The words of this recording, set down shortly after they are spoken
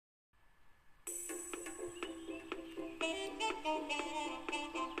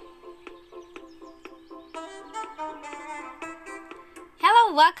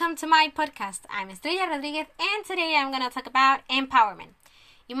Hello, welcome to my podcast. I'm Estrella Rodriguez, and today I'm going to talk about empowerment.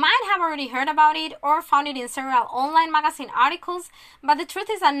 You might have already heard about it or found it in several online magazine articles, but the truth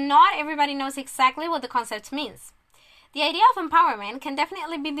is that not everybody knows exactly what the concept means. The idea of empowerment can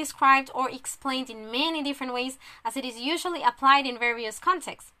definitely be described or explained in many different ways, as it is usually applied in various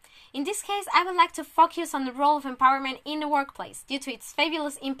contexts. In this case, I would like to focus on the role of empowerment in the workplace due to its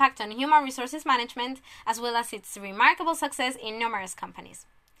fabulous impact on human resources management, as well as its remarkable success in numerous companies.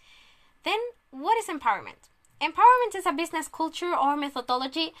 Then, what is empowerment? Empowerment is a business culture or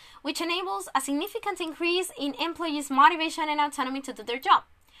methodology which enables a significant increase in employees' motivation and autonomy to do their job.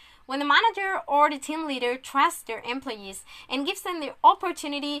 When the manager or the team leader trusts their employees and gives them the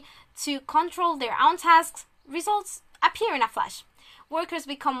opportunity to control their own tasks, results appear in a flash. Workers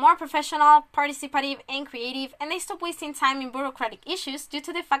become more professional, participative, and creative, and they stop wasting time in bureaucratic issues due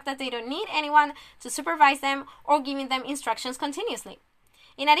to the fact that they don't need anyone to supervise them or giving them instructions continuously.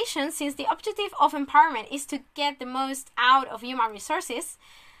 In addition, since the objective of empowerment is to get the most out of human resources,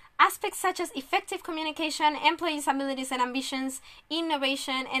 aspects such as effective communication, employees' abilities and ambitions,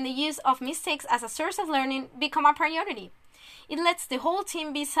 innovation, and the use of mistakes as a source of learning become a priority. It lets the whole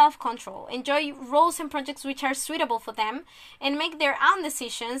team be self-controlled, enjoy roles and projects which are suitable for them, and make their own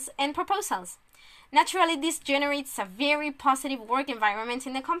decisions and proposals. Naturally, this generates a very positive work environment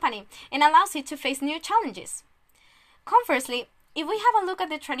in the company and allows it to face new challenges. Conversely, if we have a look at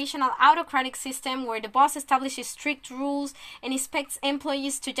the traditional autocratic system where the boss establishes strict rules and expects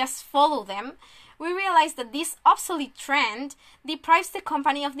employees to just follow them, we realize that this obsolete trend deprives the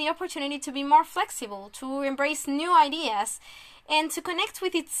company of the opportunity to be more flexible, to embrace new ideas, and to connect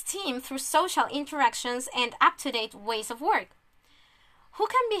with its team through social interactions and up-to-date ways of work. Who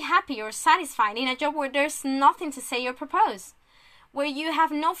can be happy or satisfied in a job where there's nothing to say or propose? Where you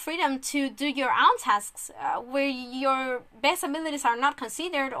have no freedom to do your own tasks, where your best abilities are not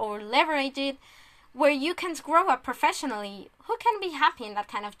considered or leveraged, where you can't grow up professionally? Who can be happy in that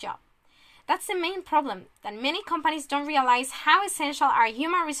kind of job? That's the main problem, that many companies don't realize how essential are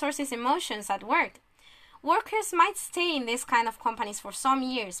human resources emotions at work. Workers might stay in this kind of companies for some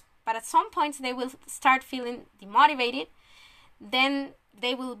years, but at some point they will start feeling demotivated, then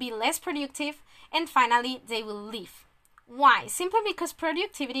they will be less productive, and finally they will leave. Why? Simply because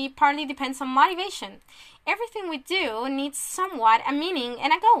productivity partly depends on motivation. Everything we do needs somewhat a meaning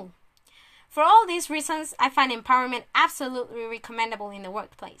and a goal. For all these reasons, I find empowerment absolutely recommendable in the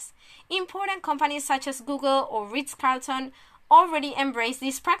workplace. Important companies such as Google or Ritz-Carlton already embrace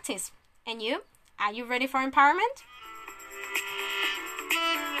this practice. And you? Are you ready for empowerment?